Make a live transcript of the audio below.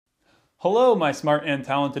Hello, my smart and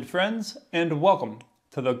talented friends, and welcome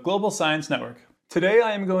to the Global Science Network. Today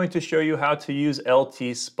I am going to show you how to use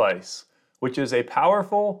LTspice, which is a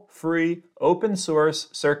powerful, free, open source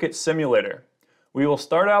circuit simulator. We will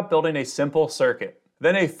start out building a simple circuit.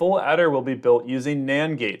 Then a full adder will be built using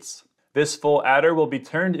NAND gates. This full adder will be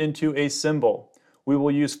turned into a symbol. We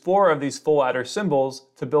will use 4 of these full adder symbols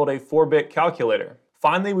to build a 4-bit calculator.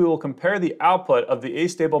 Finally, we will compare the output of the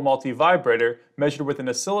Astable multivibrator measured with an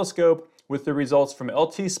oscilloscope with the results from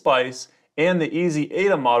LTspice and the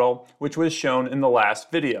EasyEDA model, which was shown in the last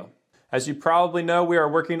video. As you probably know, we are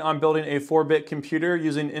working on building a 4-bit computer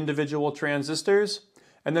using individual transistors,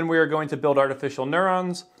 and then we are going to build artificial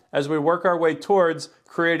neurons as we work our way towards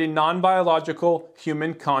creating non-biological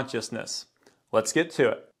human consciousness. Let's get to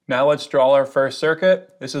it. Now let's draw our first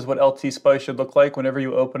circuit. This is what LTspice should look like whenever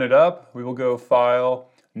you open it up. We will go File,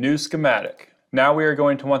 New Schematic. Now we are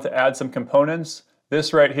going to want to add some components.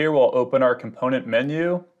 This right here will open our component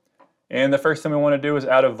menu. And the first thing we want to do is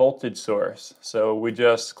add a voltage source. So we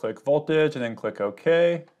just click voltage and then click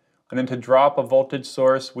OK. And then to drop a voltage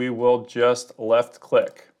source, we will just left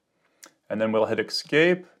click. And then we'll hit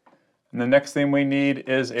escape. And the next thing we need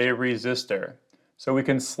is a resistor. So we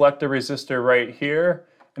can select a resistor right here.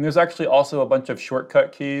 And there's actually also a bunch of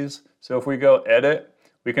shortcut keys. So if we go edit,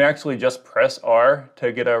 we can actually just press R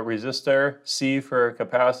to get a resistor, C for a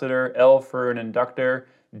capacitor, L for an inductor,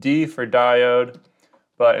 D for diode.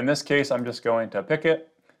 But in this case, I'm just going to pick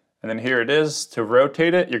it. And then here it is. To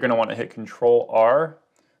rotate it, you're going to want to hit Control R.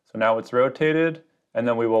 So now it's rotated. And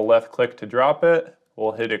then we will left click to drop it.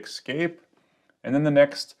 We'll hit escape. And then the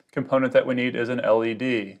next component that we need is an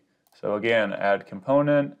LED. So again, add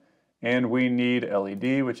component. And we need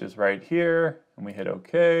LED, which is right here, and we hit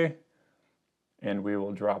OK, and we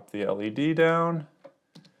will drop the LED down.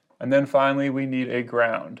 And then finally, we need a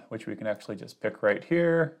ground, which we can actually just pick right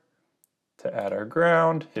here to add our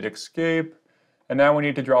ground, hit escape. And now we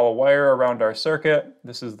need to draw a wire around our circuit.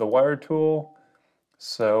 This is the wire tool.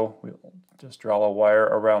 So we'll just draw a wire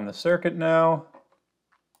around the circuit now.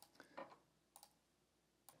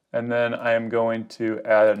 And then I am going to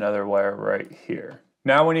add another wire right here.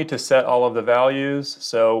 Now we need to set all of the values,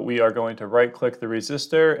 so we are going to right-click the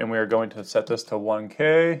resistor and we are going to set this to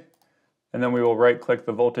 1K, and then we will right-click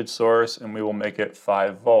the voltage source and we will make it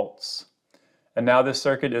 5 volts. And now this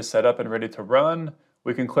circuit is set up and ready to run.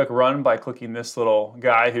 We can click run by clicking this little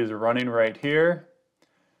guy who's running right here,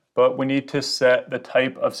 but we need to set the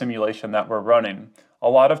type of simulation that we're running. A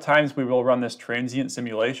lot of times we will run this transient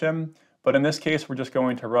simulation, but in this case we're just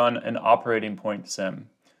going to run an operating point sim.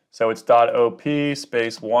 So it's .op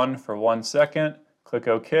space 1 for 1 second, click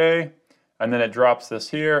OK, and then it drops this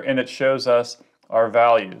here and it shows us our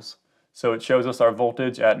values. So it shows us our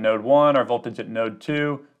voltage at node 1, our voltage at node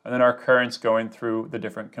 2, and then our currents going through the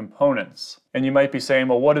different components. And you might be saying,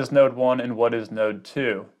 well, what is node 1 and what is node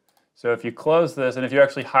 2? So if you close this and if you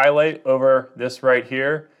actually highlight over this right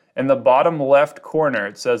here, in the bottom left corner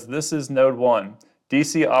it says this is node 1,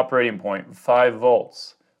 DC operating point, 5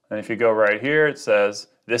 volts. And if you go right here it says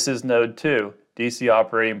this is node 2, DC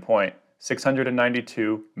operating point,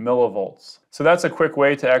 692 millivolts. So that's a quick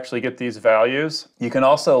way to actually get these values. You can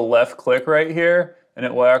also left click right here and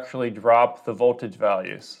it will actually drop the voltage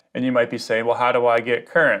values. And you might be saying, well, how do I get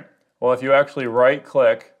current? Well, if you actually right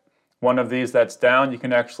click one of these that's down, you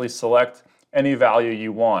can actually select any value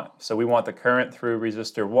you want. So we want the current through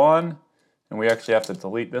resistor 1, and we actually have to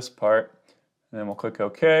delete this part. And then we'll click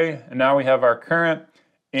OK, and now we have our current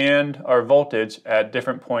and our voltage at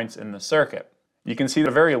different points in the circuit. You can see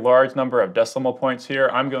the very large number of decimal points here.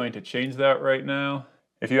 I'm going to change that right now.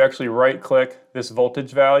 If you actually right click this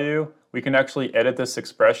voltage value, we can actually edit this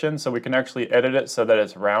expression. So we can actually edit it so that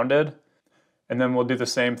it's rounded. And then we'll do the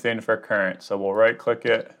same thing for current. So we'll right click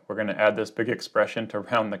it. We're going to add this big expression to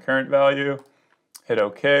round the current value. Hit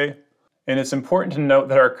OK. And it's important to note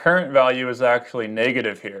that our current value is actually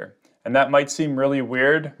negative here. And that might seem really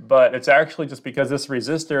weird, but it's actually just because this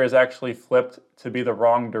resistor is actually flipped to be the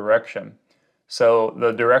wrong direction. So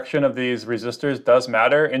the direction of these resistors does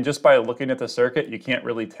matter, and just by looking at the circuit, you can't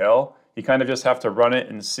really tell. You kind of just have to run it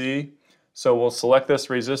and see. So we'll select this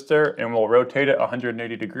resistor and we'll rotate it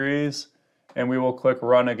 180 degrees, and we will click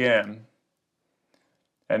run again.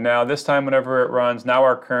 And now this time whenever it runs, now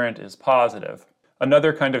our current is positive.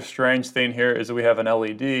 Another kind of strange thing here is that we have an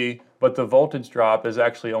LED, but the voltage drop is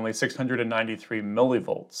actually only 693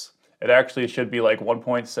 millivolts. It actually should be like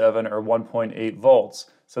 1.7 or 1.8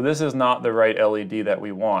 volts. So this is not the right LED that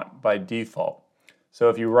we want by default. So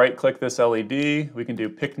if you right click this LED, we can do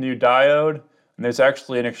pick new diode, and there's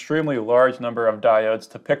actually an extremely large number of diodes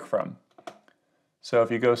to pick from. So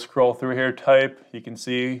if you go scroll through here, type, you can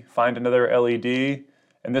see, find another LED.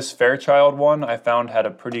 And this Fairchild one I found had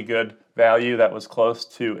a pretty good value that was close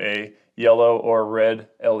to a yellow or red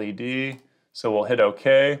LED. So we'll hit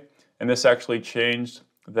OK. And this actually changed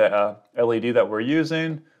the LED that we're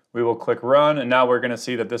using. We will click run, and now we're going to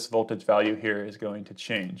see that this voltage value here is going to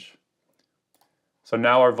change. So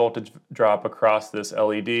now our voltage drop across this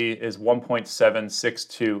LED is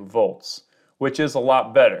 1.762 volts, which is a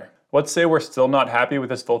lot better. Let's say we're still not happy with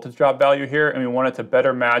this voltage drop value here and we want it to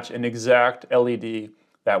better match an exact LED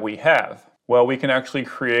that we have. Well, we can actually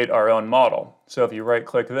create our own model. So if you right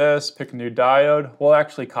click this, pick a new diode, we'll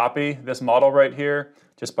actually copy this model right here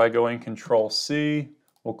just by going Control C.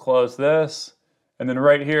 We'll close this. And then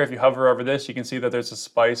right here, if you hover over this, you can see that there's a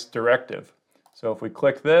SPICE directive. So if we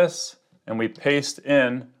click this and we paste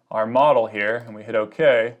in our model here and we hit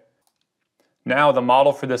OK, now the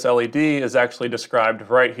model for this LED is actually described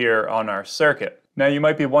right here on our circuit. Now you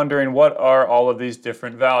might be wondering, what are all of these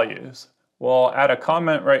different values? Well, I'll add a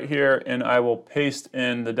comment right here and I will paste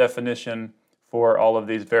in the definition for all of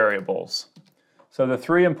these variables. So the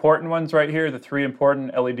three important ones right here, the three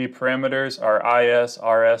important LED parameters are IS,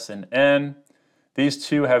 RS, and N. These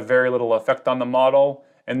two have very little effect on the model,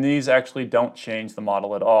 and these actually don't change the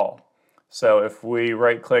model at all. So if we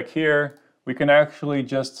right click here, we can actually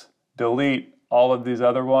just delete all of these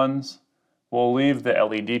other ones. We'll leave the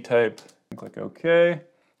LED type and click OK.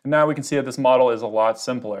 And now we can see that this model is a lot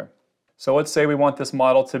simpler. So let's say we want this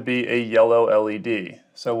model to be a yellow LED.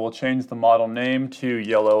 So we'll change the model name to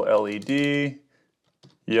yellow LED,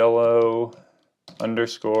 yellow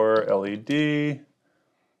underscore LED.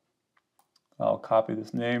 I'll copy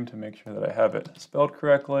this name to make sure that I have it spelled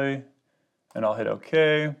correctly, and I'll hit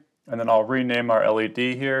OK. And then I'll rename our LED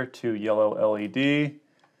here to yellow LED.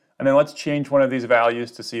 And then let's change one of these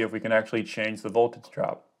values to see if we can actually change the voltage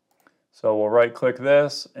drop. So we'll right click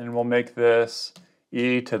this and we'll make this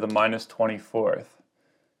e to the -24th.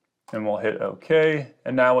 And we'll hit OK.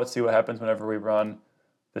 And now let's see what happens whenever we run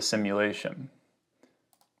the simulation.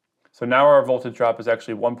 So now our voltage drop is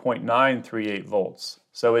actually 1.938 volts.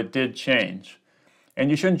 So it did change. And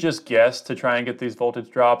you shouldn't just guess to try and get these voltage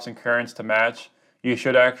drops and currents to match. You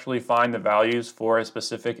should actually find the values for a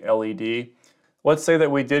specific LED. Let's say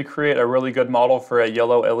that we did create a really good model for a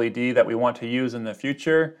yellow LED that we want to use in the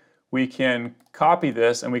future. We can copy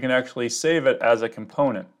this and we can actually save it as a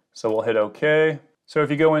component. So we'll hit OK. So if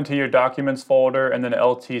you go into your Documents folder and then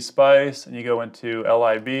LTspice and you go into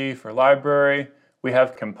LIB for library, we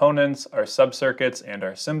have components, our subcircuits, and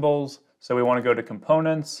our symbols. So we want to go to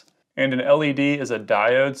components. And an LED is a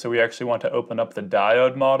diode, so we actually want to open up the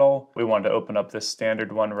diode model. We want to open up this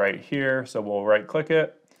standard one right here, so we'll right click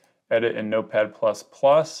it, edit in Notepad++.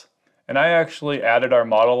 And I actually added our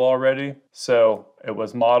model already. So it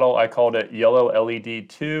was model, I called it yellow LED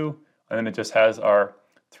 2, and then it just has our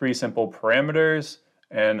three simple parameters,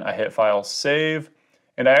 and I hit File, Save.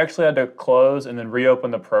 And I actually had to close and then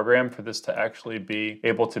reopen the program for this to actually be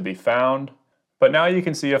able to be found. But now you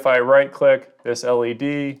can see if I right click this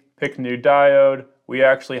LED, pick new diode, we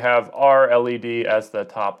actually have our LED as the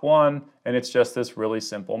top one, and it's just this really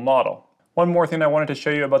simple model. One more thing I wanted to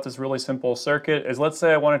show you about this really simple circuit is, let's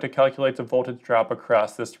say I wanted to calculate the voltage drop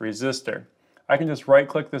across this resistor. I can just right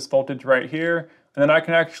click this voltage right here, and then I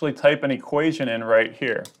can actually type an equation in right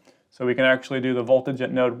here. So we can actually do the voltage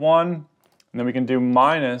at node 1, and then we can do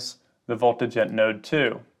minus the voltage at node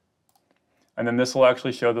 2. And then this will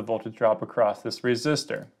actually show the voltage drop across this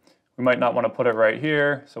resistor. We might not want to put it right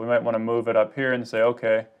here, so we might want to move it up here and say,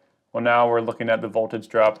 okay, well now we're looking at the voltage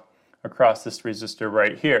drop across this resistor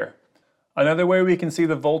right here. Another way we can see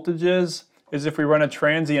the voltages is if we run a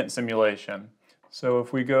transient simulation. So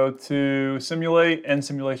if we go to Simulate and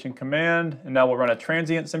Simulation Command, and now we'll run a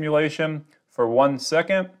transient simulation for 1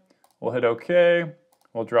 second. We'll hit OK.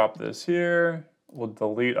 We'll drop this here. We'll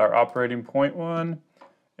delete our operating point one.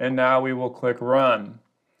 And now we will click Run.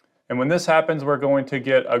 And when this happens, we're going to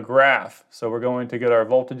get a graph. So we're going to get our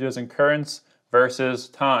voltages and currents versus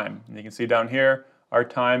time. And you can see down here, our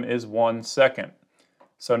time is 1 second.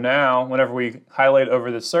 So now, whenever we highlight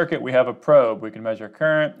over the circuit, we have a probe. We can measure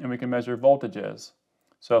current and we can measure voltages.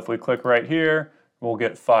 So if we click right here, we'll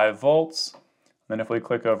get 5 volts. Then if we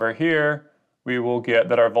click over here, we will get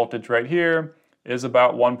that our voltage right here is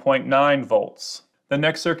about 1.9 volts. The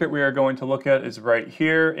next circuit we are going to look at is right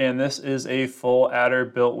here, and this is a full adder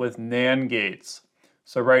built with NAND gates.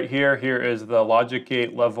 So right here, here is the logic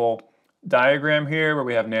gate level diagram here, where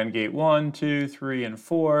we have NAND gate 1, 2, 3, and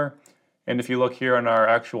 4. And if you look here on our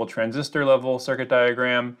actual transistor level circuit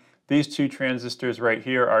diagram, these two transistors right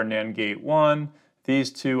here are NAND gate 1,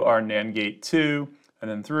 these two are NAND gate 2, and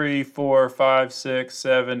then 3, 4, 5, 6,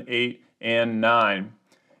 7, 8, and 9.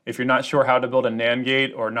 If you're not sure how to build a NAND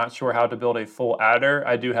gate or not sure how to build a full adder,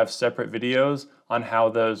 I do have separate videos on how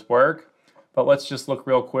those work. But let's just look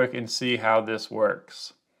real quick and see how this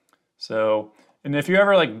works. So, and if you're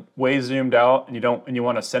ever like way zoomed out and you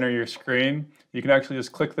want to center your screen, you can actually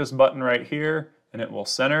just click this button right here and it will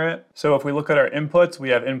center it. So if we look at our inputs, we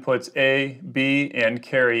have inputs A, B, and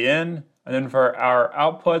carry in. And then for our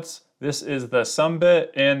outputs, this is the sum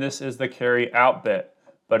bit and this is the carry out bit.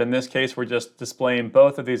 But in this case, we're just displaying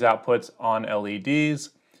both of these outputs on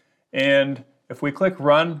LEDs. And if we click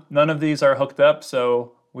run, none of these are hooked up,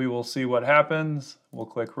 so we will see what happens. We'll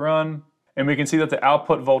click run. And we can see that the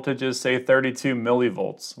output voltage is, say, 32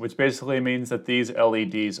 millivolts, which basically means that these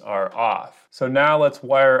LEDs are off. So now let's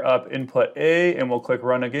wire up input A, and we'll click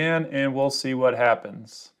run again, and we'll see what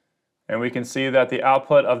happens. And we can see that the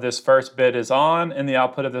output of this first bit is on, and the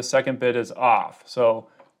output of the second bit is off. So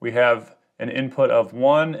we have an input of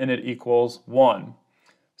 1 and it equals 1.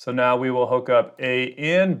 So now we will hook up A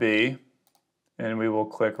and B and we will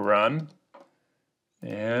click run,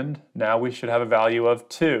 and now we should have a value of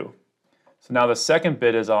 2. So now the second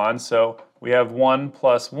bit is on, so we have 1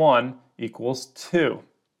 plus 1 equals 2.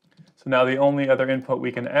 So now the only other input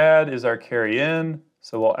we can add is our carry in,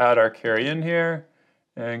 so we'll add our carry in here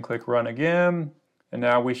and click run again, and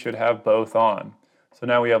now we should have both on. So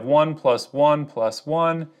now we have 1 plus 1 plus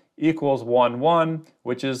 1 equals 1, 1,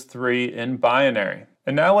 which is 3 in binary.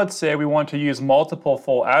 And now let's say we want to use multiple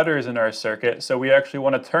full adders in our circuit, so we actually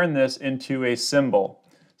want to turn this into a symbol.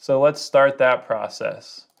 So let's start that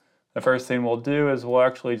process. The first thing we'll do is we'll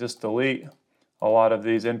actually just delete a lot of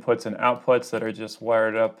these inputs and outputs that are just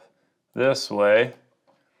wired up this way.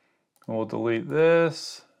 We'll delete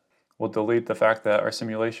this. We'll delete the fact that our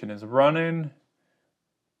simulation is running.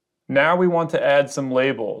 Now we want to add some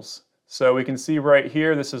labels. So we can see right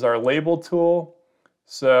here, this is our label tool.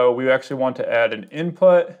 So we actually want to add an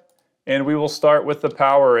input, and we will start with the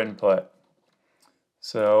power input.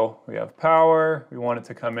 So we have power, we want it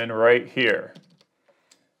to come in right here.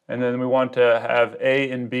 And then we want to have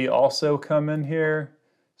A and B also come in here.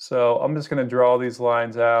 So I'm just going to draw these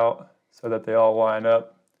lines out so that they all line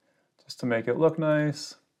up just to make it look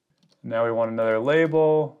nice. Now we want another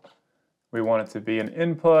label. We want it to be an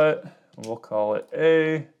input. We'll call it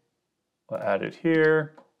A. We'll add it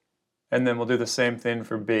here. And then we'll do the same thing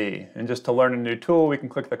for B. And just to learn a new tool, we can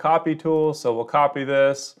click the copy tool. So we'll copy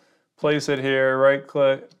this, place it here, right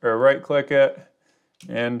click it,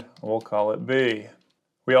 and we'll call it B.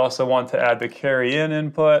 We also want to add the carry in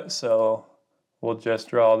input, so we'll just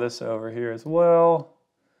draw this over here as well.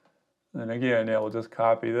 And again, yeah, we'll just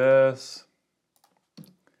copy this,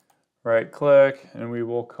 right click, and we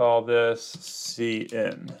will call this C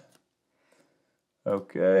in.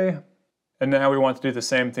 Okay. And now we want to do the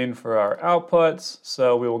same thing for our outputs.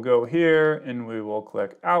 So we will go here and we will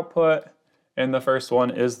click output. And the first one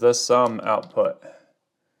is the sum output.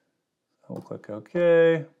 We'll click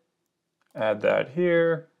OK. Add that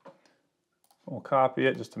here. We'll copy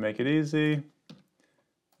it just to make it easy.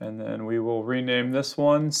 And then we will rename this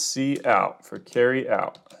one C out for carry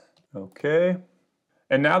out. OK.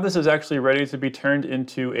 And now this is actually ready to be turned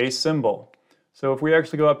into a symbol. So if we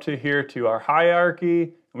actually go up to here to our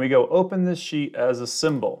hierarchy, and we go open this sheet as a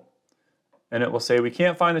symbol, and it will say we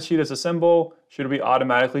can't find the sheet as a symbol, should we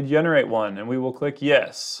automatically generate one? And we will click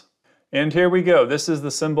yes. And here we go, this is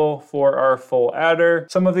the symbol for our full adder.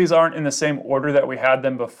 Some of these aren't in the same order that we had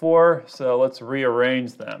them before, so let's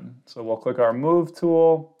rearrange them. So we'll click our move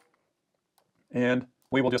tool, and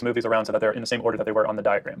we will just move these around so that they're in the same order that they were on the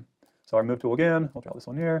diagram. So our move tool again, we'll draw this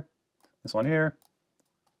one here,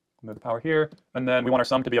 move the power here, and then we want our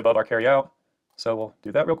sum to be above our carry out. So we'll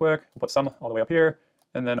do that real quick. We'll put sum all the way up here,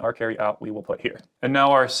 and then our carry out we will put here. And now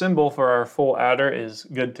our symbol for our full adder is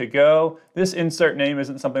good to go. This insert name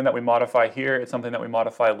isn't something that we modify here. It's something that we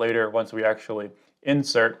modify later once we actually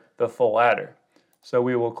insert the full adder. So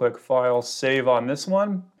we will click File, Save on this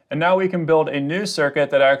one. And now we can build a new circuit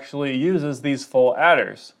that actually uses these full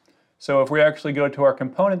adders. So if we actually go to our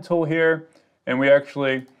component tool here, and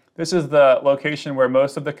this is the location where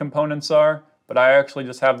most of the components are, but I actually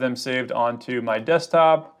just have them saved onto my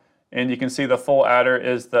desktop, and you can see the full adder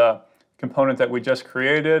is the component that we just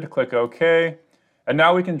created. Click OK, and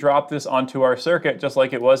now we can drop this onto our circuit just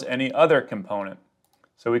like it was any other component.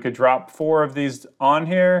 So we could drop 4 of these on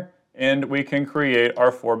here, and we can create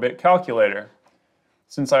our 4-bit calculator.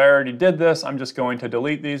 Since I already did this, I'm just going to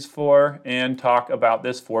delete these 4 and talk about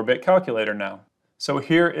this 4-bit calculator now. So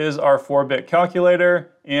here is our 4-bit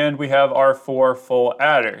calculator, and we have our 4 full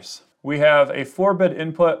adders. We have a 4-bit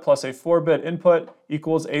input plus a 4-bit input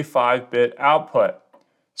equals a 5-bit output.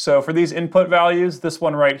 So for these input values, this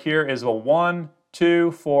one right here is a 1,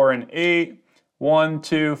 2, 4, and 8, 1,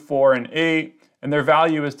 2, 4, and 8, and their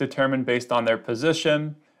value is determined based on their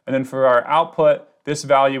position. And then for our output, this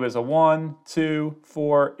value is a 1, 2,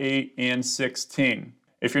 4, 8, and 16.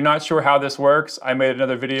 If you're not sure how this works, I made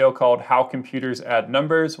another video called How Computers Add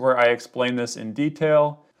Numbers where I explain this in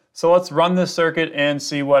detail. So let's run this circuit and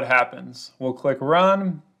see what happens. We'll click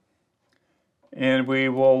Run, and we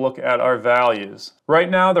will look at our values. Right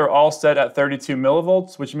now they're all set at 32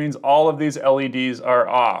 millivolts, which means all of these LEDs are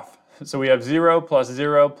off. So we have 0 plus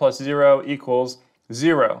 0 plus 0 equals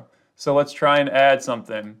 0. So let's try and add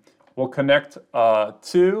something. We'll connect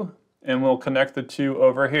 2, and we'll connect the 2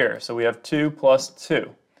 over here. So we have 2 plus 2.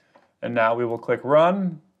 And now we will click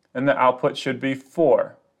Run, and the output should be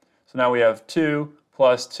 4. So now we have 2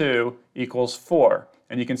 plus 2 equals 4.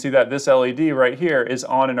 And you can see that this LED right here is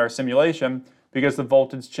on in our simulation because the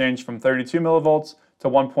voltage changed from 32 millivolts to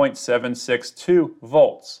 1.762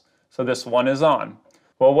 volts. So this one is on.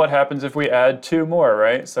 Well, what happens if we add 2 more,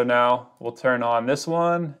 right? So now we'll turn on this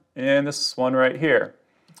one and this one right here.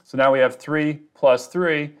 So now we have 3 plus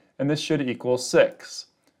 3, and this should equal 6.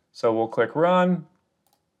 So we'll click Run,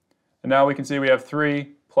 and now we can see we have 3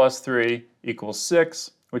 plus 3 equals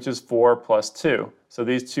 6, which is 4 plus 2. So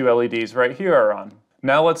these two LEDs right here are on.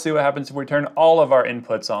 Now let's see what happens if we turn all of our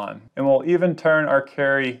inputs on, and we'll even turn our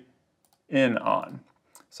carry in on.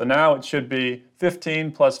 So now it should be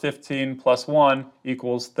 15 plus 15 plus 1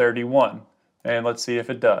 equals 31. And let's see if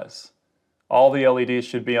it does. All the LEDs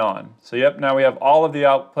should be on. So yep, now we have all of the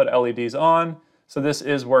output LEDs on, so this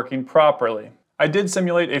is working properly. I did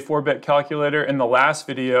simulate a 4-bit calculator in the last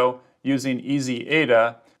video using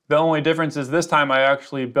EasyEDA. The only difference is this time I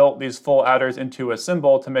actually built these full adders into a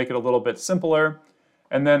symbol to make it a little bit simpler.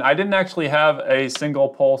 And then I didn't actually have a single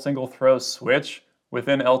pole, single throw switch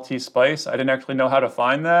within LTspice. I didn't actually know how to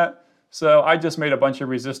find that. So I just made a bunch of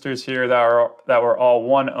resistors here that were all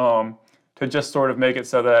 1 ohm to just sort of make it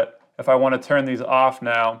so that if I want to turn these off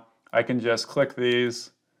now, I can just click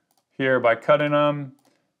these here by cutting them.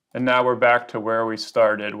 And now we're back to where we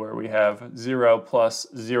started, where we have 0 plus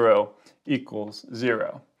 0 equals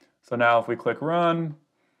 0. So now if we click Run,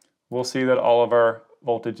 we'll see that all of our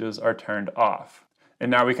voltages are turned off. And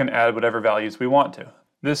now we can add whatever values we want to.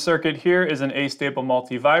 This circuit here is an Astable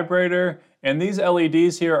multivibrator, and these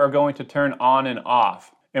LEDs here are going to turn on and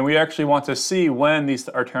off. And we actually want to see when these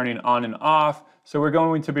are turning on and off, so we're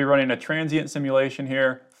going to be running a transient simulation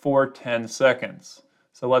here for 10 seconds.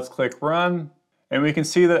 So let's click Run, and we can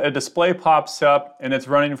see that a display pops up and it's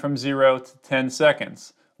running from 0 to 10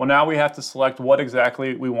 seconds. Well, now we have to select what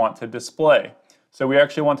exactly we want to display. So we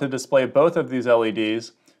actually want to display both of these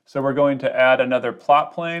LEDs, so we're going to add another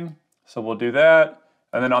plot plane. So we'll do that.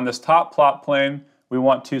 And then on this top plot plane, we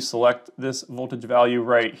want to select this voltage value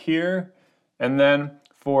right here. And then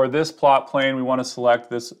for this plot plane, we want to select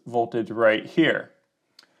this voltage right here.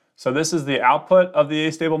 So this is the output of the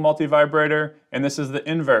Astable multivibrator, and this is the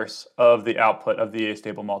inverse of the output of the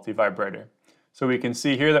Astable multivibrator. So we can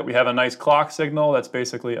see here that we have a nice clock signal that's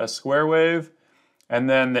basically a square wave. And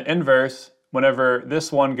then the inverse, whenever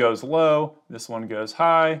this one goes low, this one goes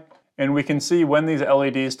high. And we can see when these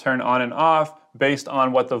LEDs turn on and off based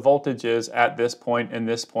on what the voltage is at this point and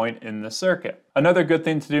this point in the circuit. Another good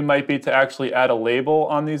thing to do might be to actually add a label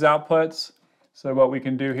on these outputs. So what we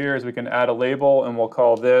can do here is we can add a label, and we'll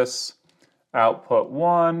call this output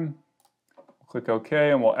 1. Click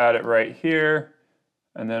OK, and we'll add it right here.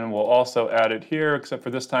 And then we'll also add it here, except for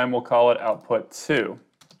this time we'll call it output 2.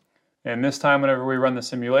 And this time whenever we run the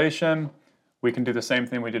simulation, we can do the same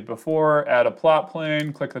thing we did before, add a plot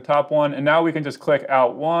plane, click the top one, and now we can just click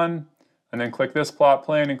out 1, and then click this plot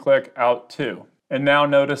plane and click out 2. And now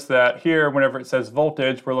notice that here, whenever it says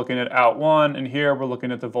voltage, we're looking at out 1, and here we're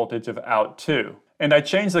looking at the voltage of out 2. And I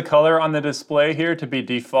changed the color on the display here to be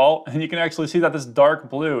default, and you can actually see that this dark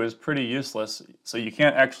blue is pretty useless, so you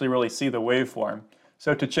can't actually really see the waveform.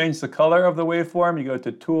 So to change the color of the waveform, you go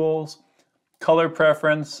to Tools, Color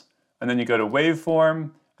Preference, and then you go to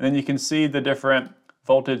Waveform, and then you can see the different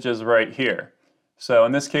voltages right here. So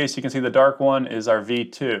in this case, you can see the dark one is our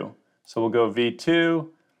V2. So we'll go V2,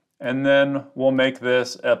 and then we'll make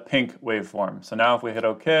this a pink waveform. So now if we hit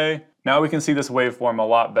OK, now we can see this waveform a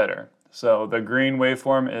lot better. So the green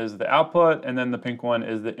waveform is the output, and then the pink one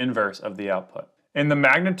is the inverse of the output. And the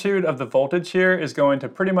magnitude of the voltage here is going to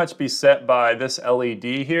pretty much be set by this LED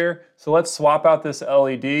here. So let's swap out this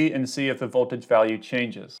LED and see if the voltage value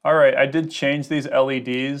changes. All right, I did change these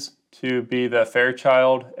LEDs to be the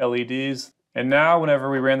Fairchild LEDs. And now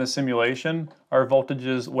whenever we ran the simulation, our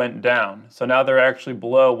voltages went down. So now they're actually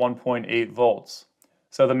below 1.8 volts.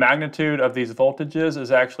 So the magnitude of these voltages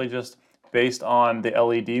is actually just based on the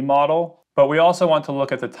LED model. But we also want to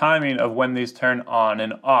look at the timing of when these turn on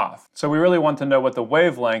and off. So we really want to know what the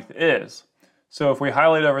wavelength is. So if we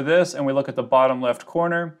highlight over this and we look at the bottom left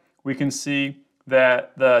corner, we can see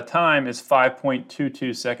that the time is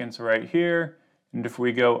 5.22 seconds right here. And if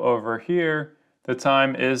we go over here, the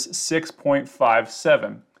time is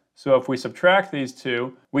 6.57. So if we subtract these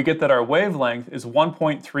two, we get that our wavelength is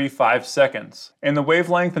 1.35 seconds. And the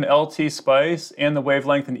wavelength in LTspice and the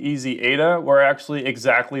wavelength in EasyEDA were actually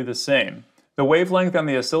exactly the same. The wavelength on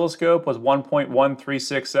the oscilloscope was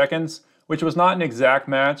 1.136 seconds, which was not an exact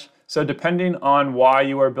match. So depending on why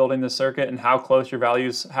you are building the circuit and how close your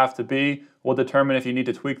values have to be will determine if you need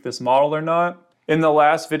to tweak this model or not. In the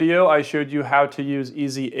last video, I showed you how to use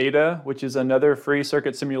EasyEDA, which is another free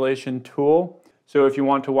circuit simulation tool. So if you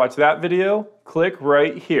want to watch that video, click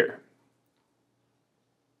right here.